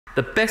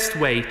The best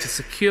way to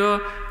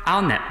secure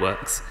our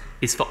networks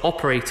is for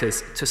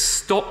operators to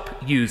stop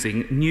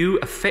using new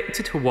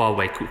affected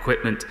Huawei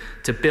equipment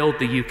to build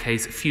the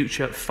UK's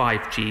future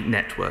 5G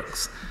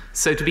networks.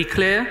 So to be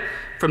clear,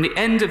 from the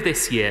end of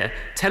this year,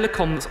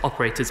 telecoms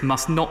operators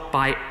must not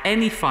buy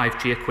any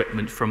 5G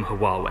equipment from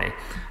Huawei.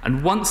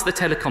 And once the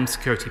Telecom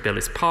Security Bill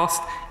is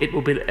passed, it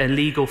will be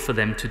illegal for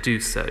them to do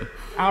so.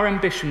 Our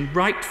ambition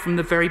right from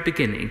the very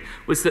beginning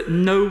was that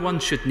no one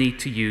should need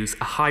to use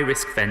a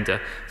high-risk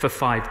vendor for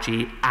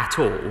 5G at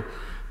all.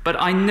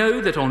 But I know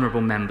that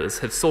honourable members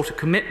have sought a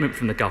commitment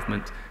from the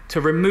government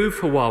to remove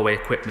Huawei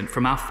equipment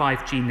from our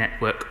 5G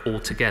network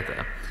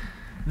altogether.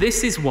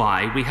 This is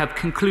why we have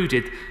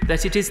concluded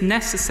that it is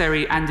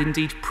necessary and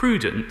indeed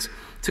prudent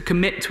to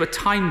commit to a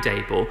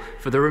timetable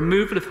for the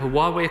removal of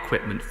Huawei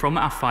equipment from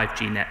our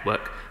 5G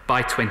network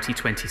by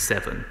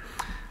 2027.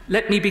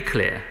 Let me be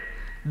clear.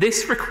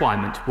 This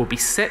requirement will be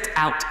set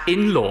out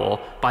in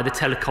law by the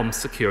Telecom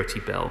Security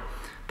Bill.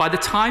 By the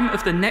time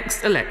of the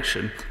next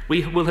election,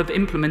 we will have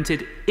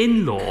implemented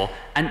in law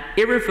an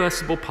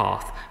irreversible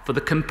path for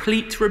the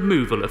complete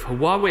removal of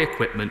Huawei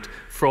equipment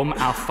from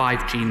our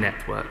 5G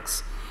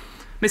networks.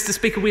 Mr.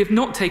 Speaker, we have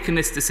not taken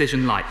this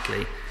decision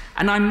lightly,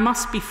 and I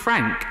must be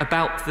frank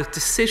about the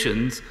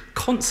decision's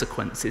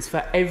consequences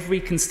for every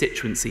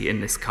constituency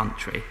in this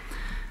country.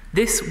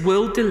 This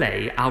will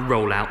delay our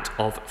rollout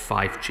of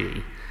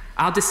 5G.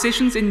 Our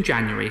decisions in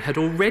January had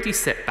already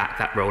set back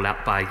that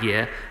rollout by a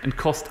year and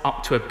cost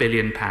up to £1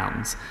 billion.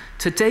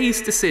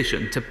 Today's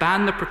decision to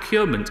ban the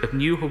procurement of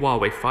new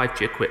Huawei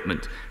 5G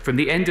equipment from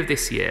the end of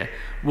this year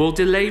will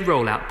delay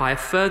rollout by a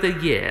further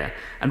year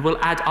and will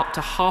add up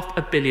to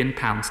 £500 million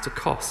to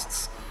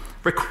costs.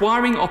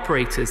 Requiring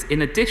operators,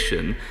 in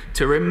addition,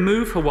 to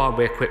remove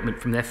Huawei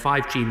equipment from their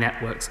 5G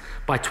networks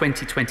by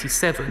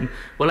 2027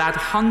 will add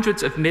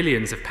hundreds of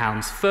millions of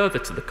pounds further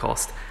to the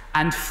cost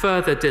and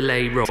further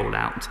delay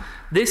rollout.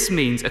 This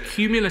means a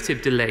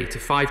cumulative delay to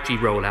 5G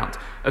rollout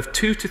of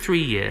 2 to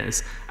 3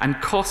 years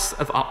and costs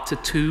of up to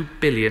 £2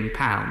 billion.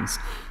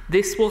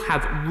 This will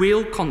have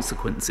real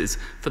consequences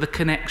for the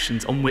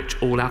connections on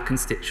which all our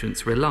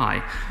constituents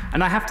rely.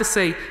 And I have to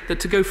say that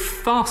to go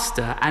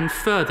faster and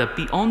further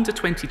beyond a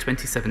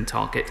 2027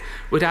 target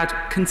would add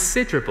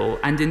considerable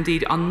and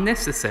indeed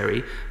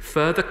unnecessary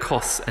further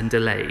costs and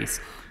delays.